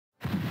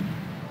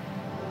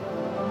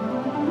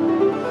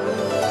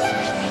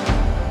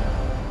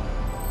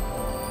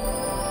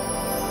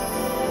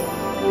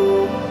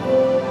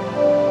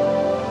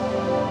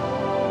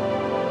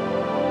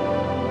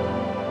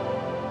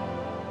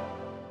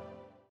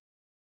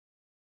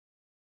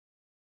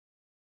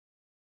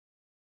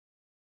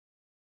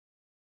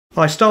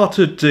I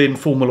started in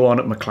Formula One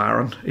at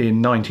McLaren in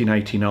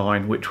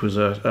 1989, which was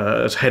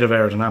as head of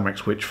aerodynamics,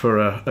 which for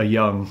a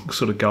young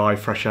sort of guy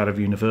fresh out of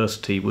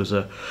university was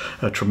a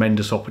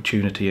tremendous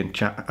opportunity and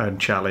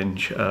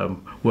challenge.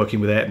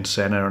 Working with Ayrton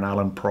Senna and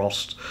Alain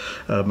Prost,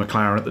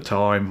 McLaren at the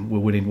time were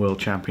winning world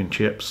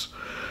championships.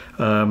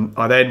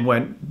 I then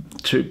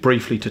went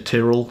briefly to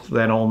Tyrrell,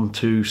 then on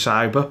to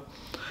Sauber.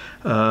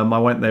 I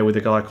went there with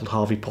a guy called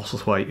Harvey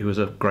Postlethwaite, who was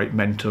a great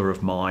mentor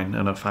of mine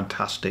and a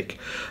fantastic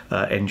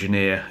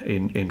engineer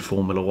in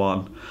Formula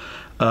One.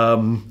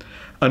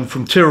 And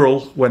from Tyrrell,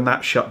 when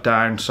that shut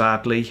down,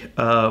 sadly,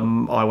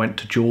 I went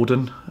to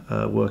Jordan,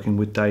 working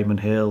with Damon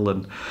Hill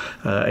and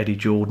Eddie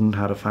Jordan.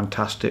 Had a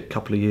fantastic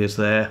couple of years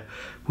there.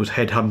 Was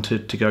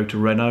headhunted to go to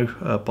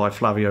Renault by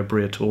Flavio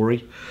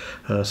Briatore.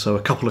 So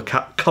a couple of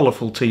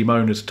colourful team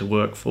owners to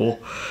work for.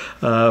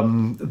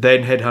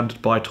 Then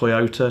headhunted by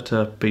Toyota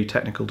to be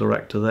technical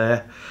director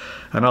there.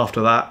 And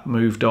after that,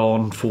 moved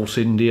on, Force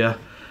India,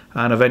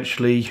 and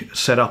eventually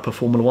set up a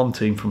Formula One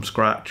team from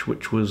scratch,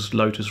 which was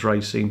Lotus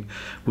Racing,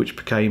 which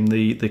became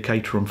the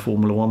Caterham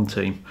Formula One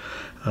team.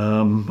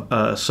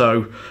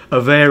 So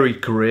a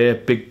varied career,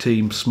 big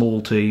teams,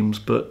 small teams,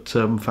 but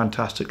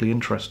fantastically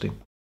interesting.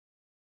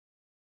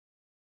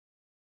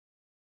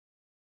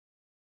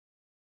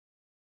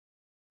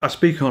 I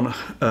speak on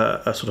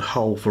a sort of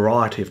whole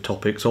variety of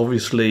topics.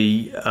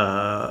 Obviously,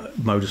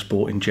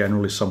 motorsport in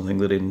general is something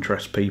that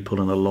interests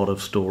people, and a lot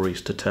of stories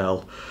to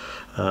tell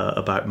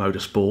about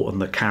motorsport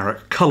and the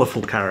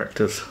colourful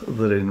characters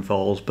that it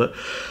involves. But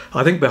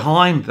I think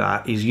behind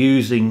that is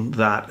using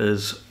that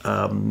as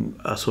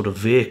a sort of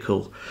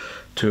vehicle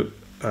to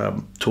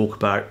talk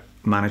about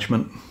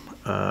management,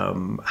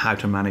 how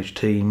to manage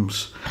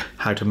teams,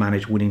 how to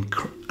manage winning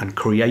and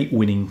create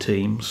winning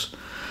teams.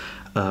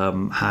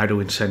 How to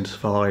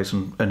incentivise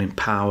and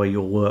empower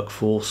your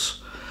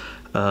workforce,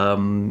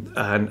 and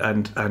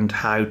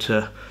how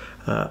to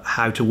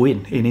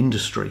win in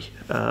industry.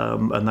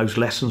 And those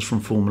lessons from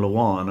Formula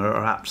One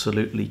are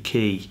absolutely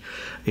key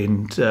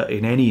in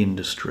any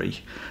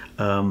industry.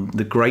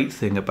 The great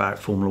thing about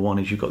Formula One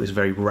is you've got this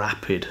very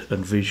rapid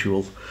and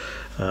visual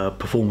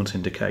performance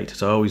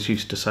indicators. I always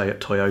used to say at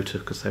Toyota,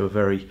 because they were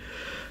very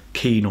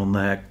keen on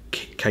their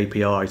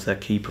KPIs, their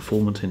key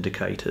performance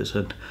indicators,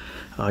 and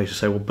I used to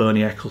say, well,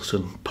 Bernie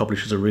Ecclestone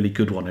publishes a really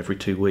good one every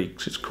 2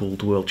 weeks. It's called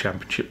the World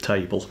Championship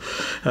Table,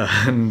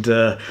 and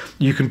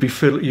you can be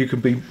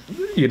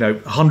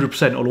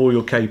 100% on all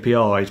your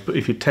KPIs, but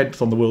if you're 10th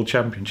on the World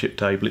Championship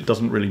Table, it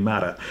doesn't really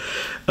matter.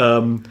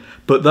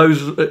 But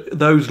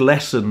those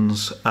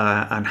lessons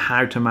and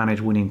how to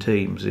manage winning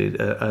teams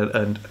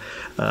and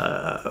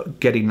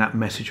getting that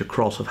message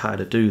across of how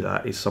to do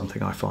that is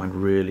something I find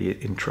really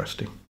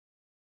interesting.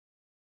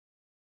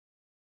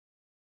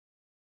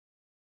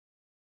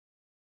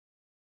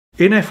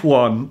 In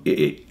F1,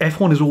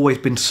 F1 has always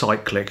been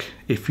cyclic.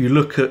 If you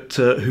look at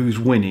who's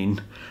winning,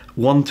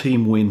 one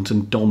team wins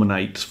and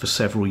dominates for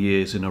several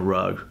years in a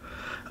row.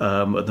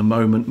 At the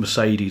moment,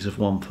 Mercedes have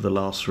won for the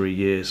last 3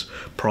 years.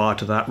 Prior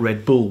to that,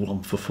 Red Bull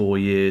won for 4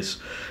 years.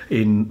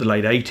 In the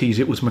late 80s,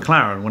 it was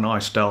McLaren when I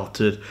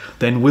started.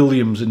 Then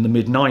Williams in the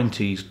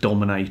mid-90s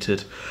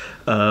dominated.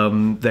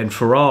 Then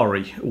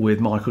Ferrari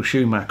with Michael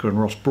Schumacher and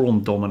Ross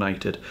Brawn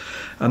dominated.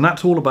 And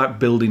that's all about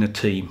building a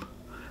team.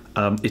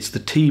 It's the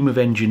team of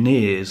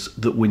engineers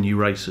that win you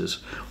races,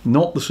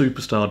 not the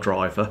superstar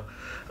driver.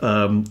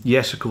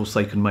 Yes, of course,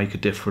 they can make a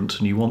difference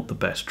and you want the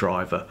best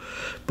driver,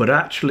 but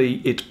actually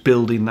it's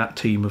building that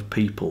team of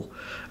people.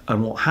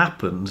 And what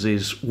happens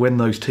is when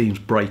those teams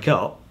break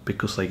up,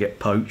 because they get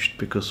poached,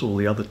 because all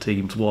the other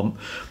teams want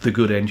the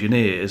good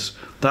engineers,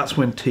 that's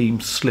when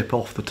teams slip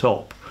off the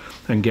top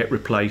and get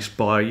replaced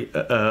by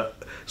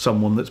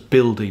someone that's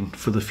building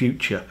for the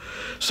future.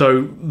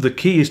 So the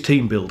key is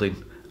team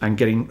building and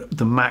getting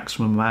the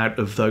maximum out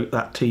of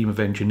that team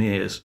of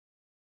engineers.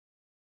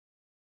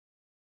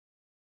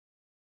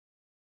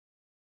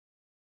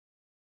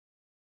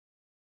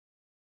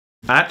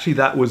 Actually,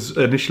 that was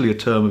initially a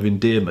term of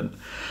endearment.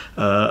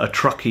 A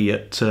truckie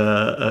at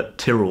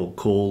Tyrrell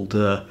called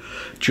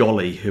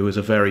Jolly, who was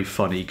a very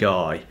funny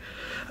guy.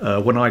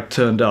 When I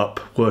turned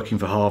up working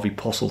for Harvey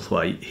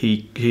Postlethwaite,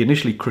 he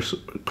initially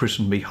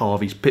christened me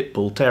Harvey's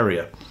Pitbull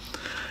Terrier.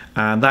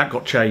 And that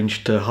got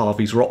changed to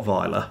Harvey's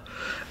Rottweiler,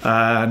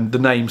 and the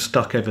name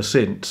stuck ever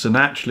since. And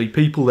actually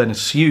people then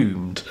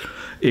assumed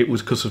it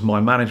was because of my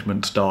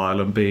management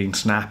style and being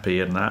snappy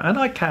and that, and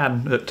I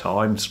can at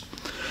times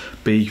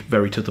be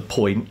very to the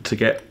point to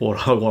get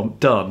what I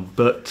want done.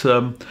 But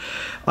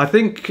I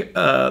think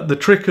the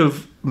trick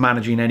of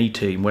managing any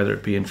team, whether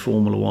it be in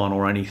Formula One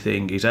or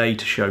anything, is A,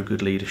 to show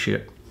good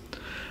leadership,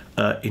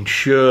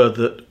 ensure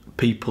that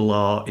people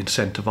are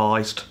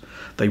incentivised,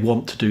 they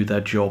want to do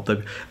their job,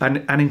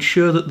 and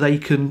ensure that they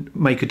can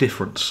make a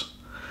difference,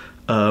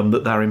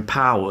 that they're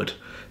empowered.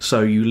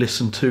 So you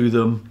listen to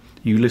them,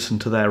 you listen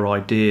to their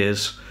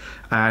ideas,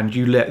 and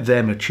you let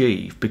them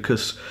achieve.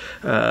 Because,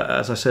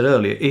 as I said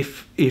earlier,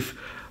 if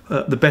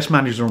the best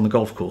managers are on the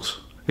golf course,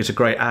 It's a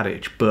great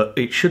adage, but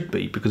it should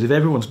be, because if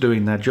everyone's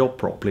doing their job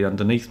properly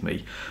underneath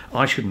me,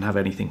 I shouldn't have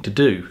anything to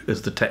do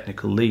as the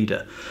technical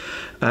leader.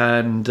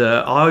 And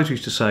I always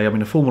used to say, I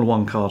mean, a Formula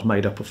One car is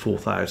made up of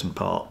 4,000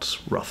 parts,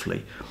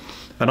 roughly.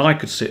 And I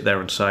could sit there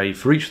and say,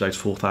 for each of those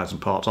 4,000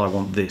 parts, I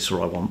want this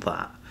or I want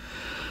that.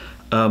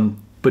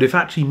 But if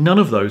actually none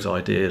of those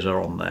ideas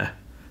are on there,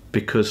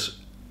 because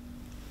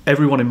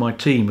everyone in my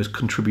team has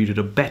contributed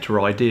a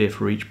better idea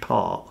for each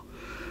part,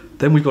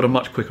 then we've got a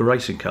much quicker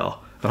racing car.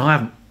 And I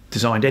haven't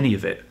designed any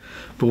of it.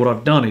 But what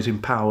I've done is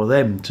empower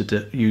them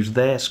to use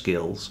their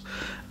skills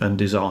and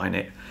design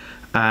it.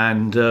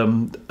 And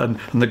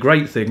the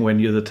great thing when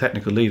you're the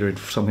technical leader in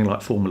something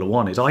like Formula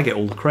One is I get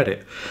all the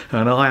credit.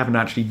 And I haven't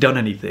actually done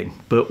anything.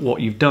 But what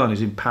you've done is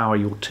empower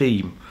your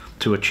team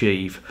to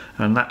achieve.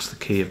 And that's the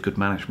key of good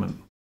management.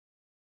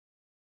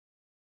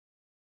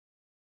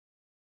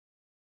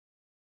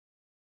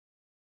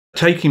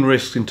 Taking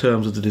risks in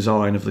terms of the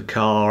design of the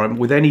car, and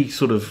with any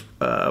sort of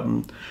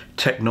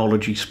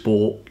technology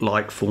sport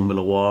like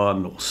Formula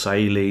One or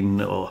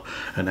sailing or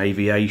an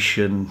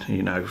aviation,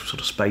 sort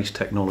of space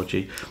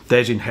technology,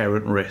 there's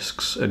inherent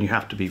risks and you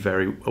have to be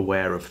very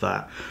aware of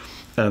that.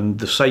 And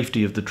the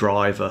safety of the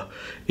driver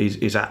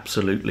is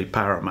absolutely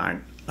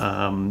paramount.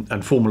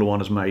 And Formula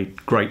One has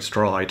made great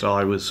strides.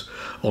 I was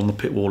on the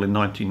pit wall in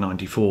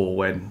 1994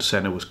 when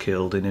Senna was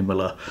killed in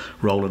Imola,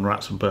 Roland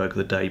Ratzenberger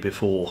the day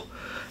before.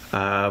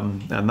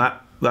 And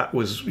that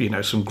was,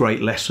 some great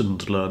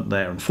lessons learnt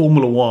there. And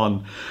Formula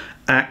One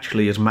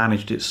actually has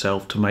managed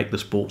itself to make the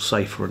sport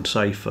safer and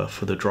safer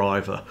for the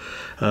driver.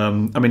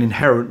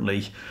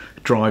 Inherently,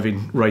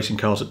 driving racing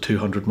cars at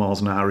 200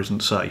 miles an hour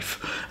isn't safe.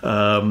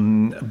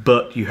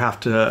 But you have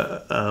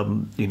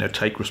to,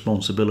 take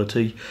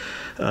responsibility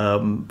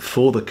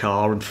for the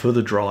car and for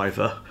the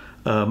driver.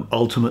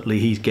 Ultimately,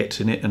 he gets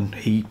in it and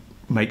he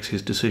makes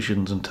his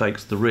decisions and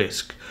takes the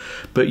risk,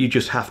 but you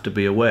just have to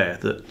be aware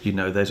that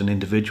there's an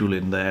individual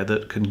in there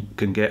that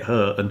can get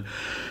hurt. And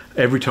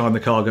every time the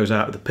car goes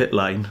out of the pit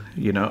lane,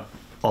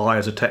 I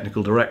as a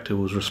technical director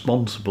was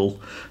responsible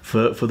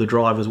for the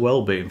driver's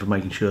well-being, for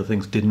making sure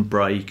things didn't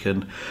break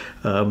and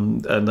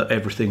that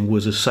everything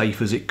was as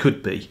safe as it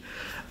could be.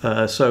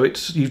 So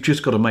you've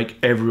just got to make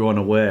everyone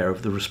aware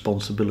of the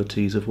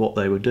responsibilities of what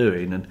they were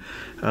doing. And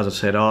as I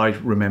said, I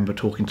remember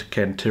talking to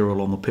Ken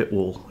Tyrrell on the pit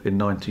wall in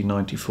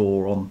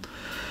 1994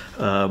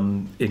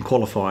 in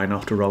qualifying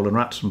after Roland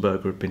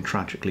Ratzenberger had been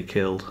tragically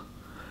killed.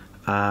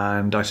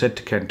 And I said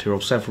to Ken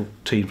Tyrrell, several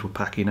teams were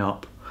packing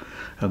up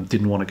and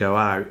didn't want to go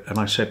out. And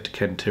I said to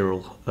Ken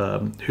Tyrrell,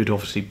 who'd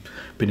obviously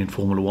been in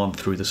Formula One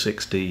through the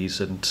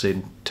 60s and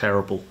seen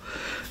terrible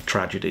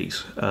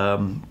tragedies,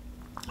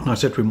 and I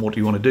said to him, "What do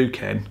you want to do,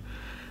 Ken?"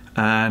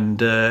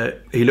 And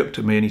he looked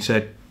at me and he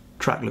said,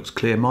 "Track looks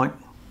clear, Mike.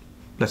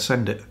 Let's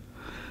send it."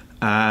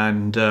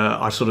 And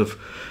I sort of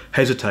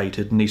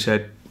hesitated, and he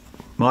said,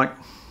 "Mike,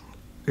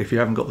 if you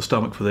haven't got the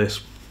stomach for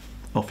this,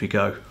 off you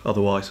go.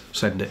 Otherwise,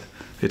 send it.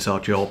 It's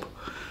our job."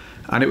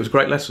 And it was a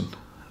great lesson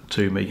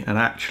to me. And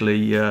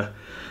actually,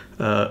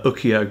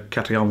 Ukio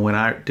Katayama went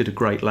out, did a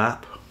great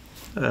lap,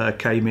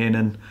 came in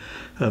and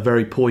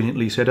very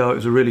poignantly said, "Oh, it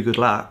was a really good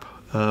lap.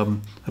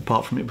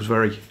 Apart from it was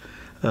very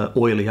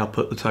oily up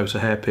at the Tosa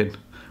hairpin,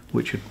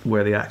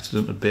 where the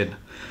accident had been."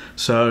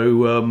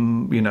 So,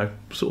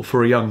 sort of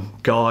for a young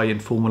guy in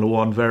Formula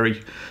One,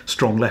 very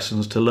strong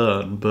lessons to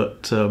learn,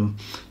 but,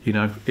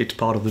 it's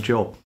part of the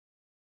job.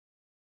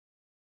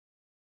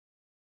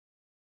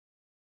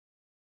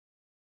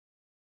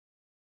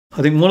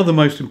 I think one of the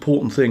most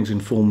important things in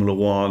Formula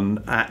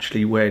One,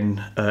 actually,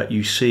 when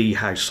you see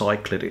how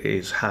cyclic it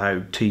is,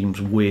 how teams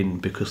win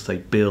because they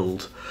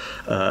build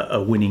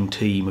a winning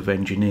team of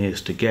engineers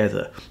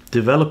together,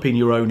 developing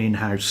your own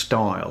in-house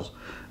style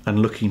and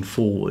looking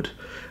forward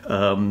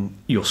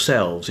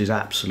yourselves is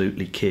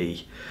absolutely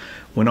key.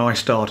 When I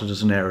started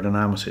as an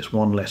aerodynamicist,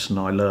 one lesson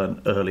I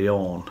learned early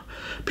on,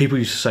 people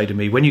used to say to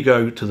me, when you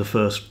go to the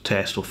first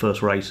test or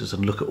first races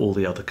and look at all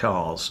the other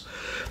cars,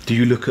 do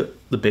you look at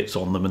the bits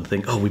on them and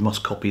think, "Oh, we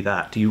must copy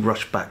that"? Do you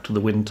rush back to the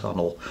wind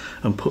tunnel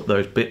and put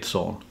those bits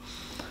on?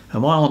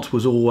 And my answer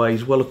was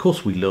always, well, of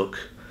course we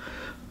look,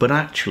 but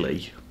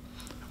actually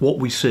what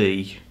we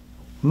see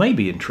may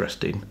be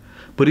interesting,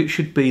 but it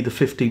should be the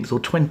 15th or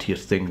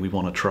 20th thing we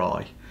want to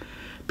try,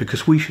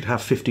 because we should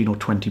have 15 or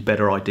 20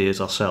 better ideas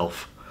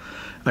ourselves.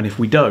 And if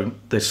we don't,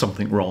 there's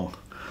something wrong.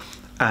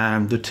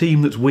 And the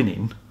team that's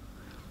winning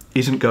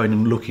isn't going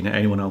and looking at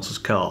anyone else's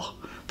car.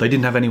 They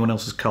didn't have anyone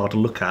else's car to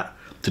look at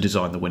to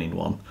design the winning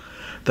one.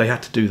 They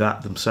had to do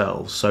that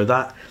themselves. So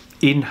that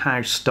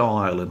in-house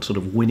style and sort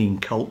of winning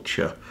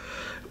culture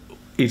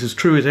is as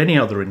true as any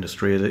other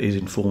industry as it is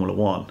in Formula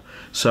One.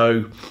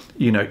 So,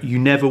 you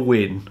never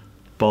win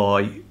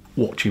by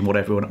watching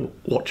what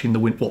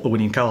the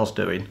winning car's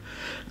doing,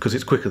 because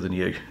it's quicker than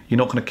you. You're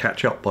not going to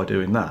catch up by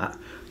doing that.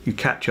 You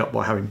catch up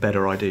by having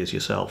better ideas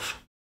yourself.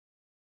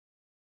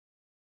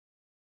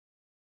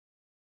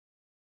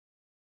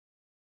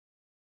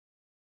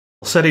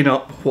 Setting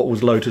up what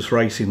was Lotus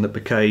Racing that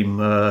became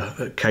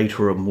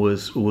Caterham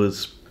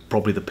was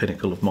probably the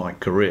pinnacle of my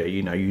career.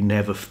 You know, you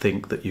never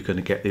think that you're going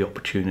to get the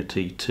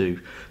opportunity to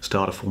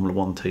start a Formula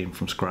One team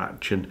from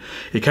scratch. And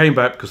it came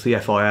about because the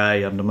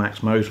FIA under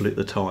Max Mosley at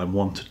the time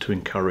wanted to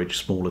encourage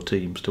smaller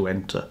teams to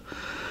enter.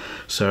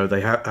 So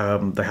they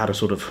had a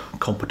sort of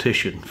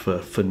competition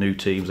for new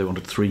teams. They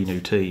wanted 3 new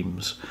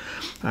teams,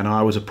 and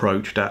I was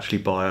approached actually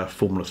by a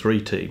Formula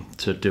 3 team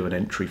to do an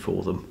entry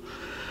for them,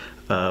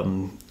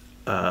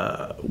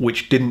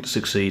 which didn't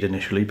succeed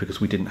initially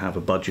because we didn't have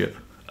a budget.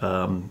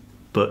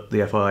 But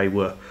the FIA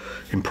were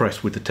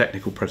impressed with the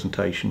technical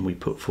presentation we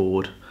put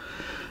forward.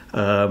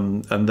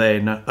 And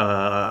then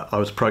I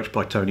was approached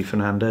by Tony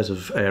Fernandez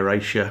of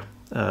AirAsia,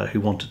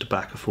 who wanted to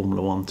back a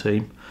Formula One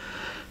team.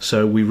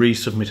 So we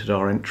resubmitted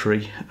our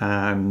entry,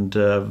 and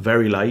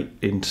very late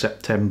in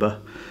September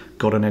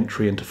got an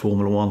entry into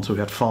Formula One. So we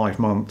had 5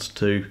 months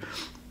to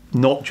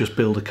not just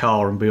build a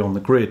car and be on the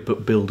grid,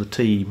 but build a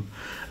team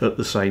at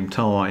the same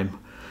time.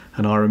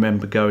 And I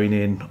remember going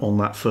in on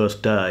that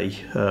first day,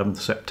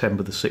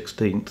 September the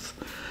 16th,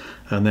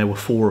 and there were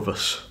 4 of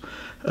us.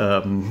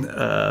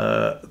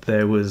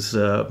 There was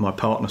my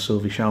partner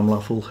Sylvie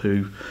Shamluffel,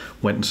 who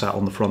went and sat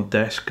on the front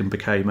desk and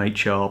became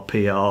HR,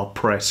 PR,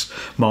 press,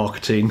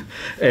 marketing,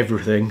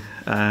 everything.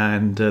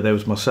 And there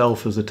was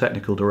myself as the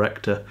technical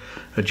director,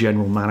 a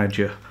general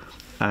manager,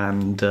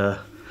 and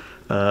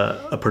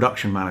a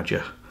production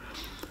manager.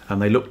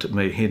 And they looked at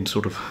me in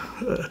sort of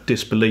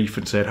disbelief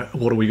and said,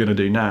 "What are we going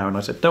to do now?" And I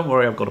said, "Don't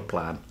worry, I've got a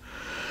plan."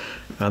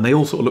 And they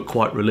all sort of looked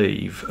quite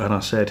relieved. And I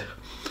said,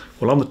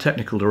 "Well, I'm the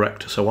technical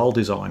director, so I'll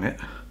design it.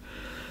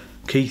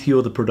 Keith,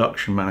 you're the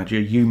production manager,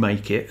 you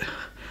make it.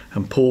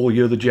 And Paul,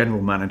 you're the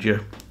general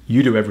manager,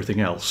 you do everything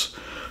else.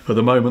 For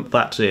the moment,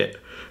 that's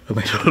it." And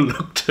they sort of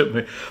looked at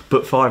me.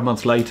 But 5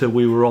 months later,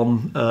 we were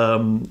on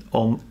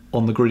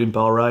the grid in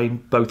Bahrain.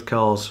 Both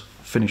cars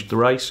finished the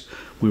race.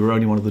 We were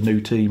only one of the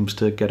new teams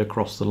to get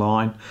across the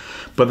line.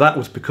 But that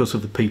was because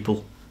of the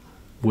people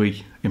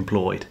we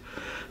employed.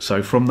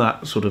 So from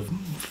that sort of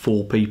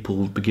 4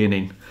 people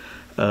beginning,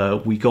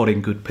 we got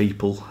in good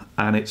people,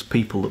 and it's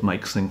people that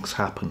makes things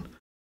happen.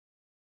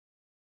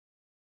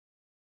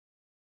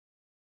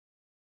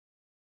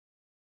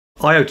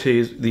 IoT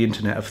is the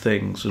Internet of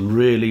Things, and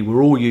really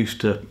we're all used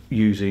to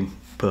using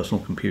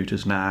personal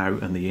computers now,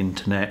 and the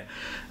internet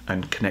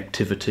and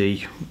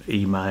connectivity,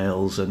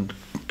 emails and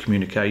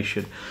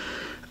communication.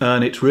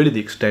 And it's really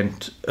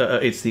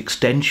it's the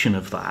extension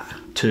of that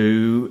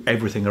to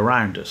everything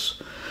around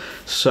us.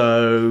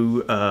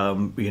 So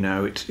you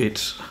know,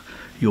 it's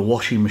your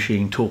washing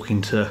machine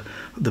talking to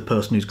the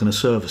person who's going to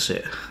service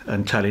it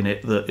and telling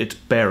it that its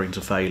bearings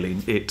are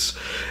failing. It's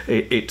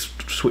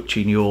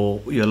switching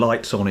your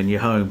lights on in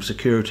your home,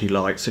 security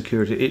lights,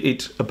 security.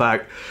 It's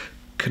about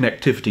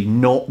connectivity,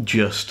 not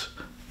just,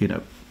 you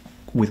know,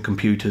 with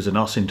computers and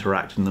us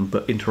interacting them,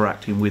 but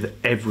interacting with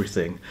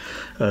everything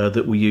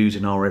that we use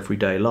in our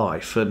everyday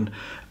life. And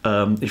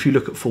if you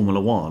look at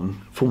Formula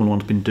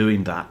One's been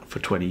doing that for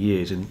 20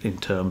 years in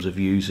terms of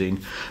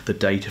using the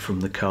data from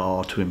the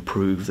car to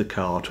improve the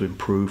car, to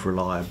improve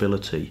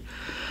reliability.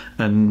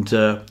 And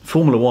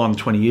Formula One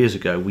 20 years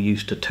ago, we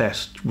used to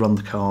run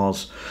the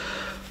cars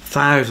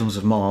thousands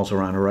of miles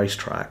around a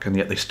racetrack, and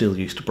yet they still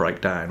used to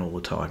break down all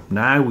the time.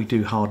 Now we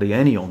do hardly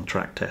any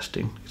on-track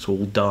testing. It's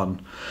all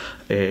done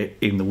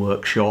in the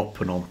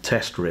workshop and on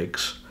test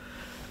rigs,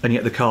 and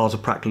yet the cars are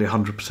practically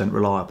 100%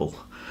 reliable.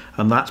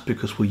 And that's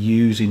because we're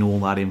using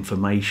all that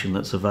information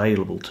that's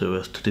available to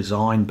us to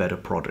design better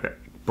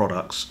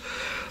products,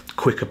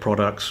 quicker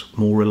products,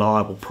 more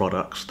reliable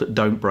products that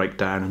don't break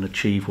down and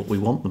achieve what we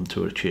want them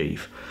to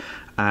achieve.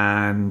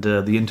 And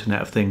the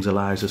Internet of Things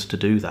allows us to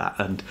do that.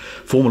 And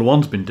Formula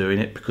One's been doing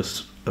it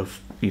because of,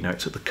 you know,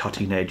 it's at the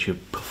cutting edge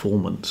of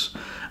performance,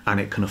 and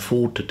it can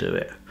afford to do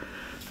it.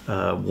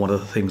 One of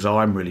the things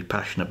I'm really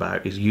passionate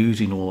about is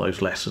using all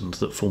those lessons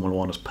that Formula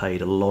One has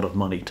paid a lot of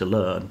money to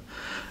learn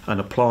and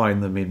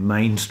applying them in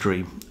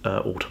mainstream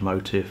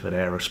automotive and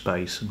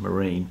aerospace and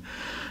marine,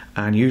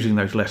 and using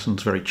those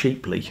lessons very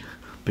cheaply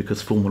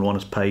because Formula One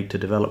has paid to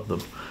develop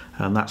them.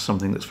 And that's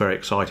something that's very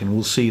exciting.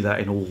 We'll see that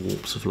in all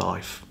walks of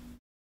life.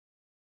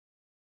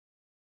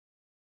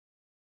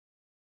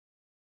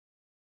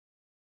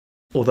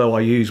 Although I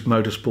use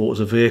motorsport as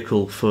a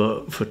vehicle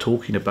for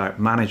talking about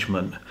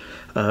management,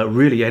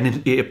 really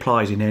it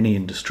applies in any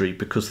industry,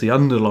 because the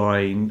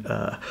underlying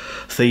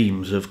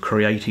themes of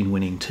creating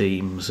winning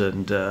teams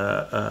and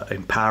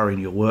empowering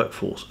your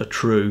workforce are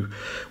true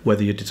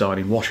whether you're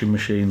designing washing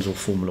machines or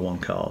Formula One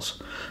cars.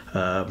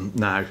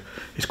 Now,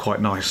 it's quite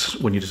nice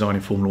when you're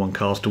designing Formula One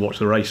cars to watch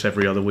the race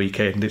every other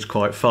weekend. It's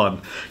quite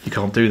fun. You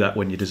can't do that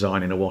when you're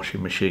designing a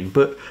washing machine,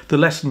 but the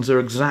lessons are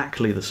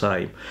exactly the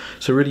same.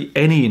 So really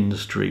any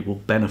industry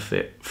will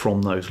benefit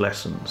from those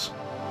lessons.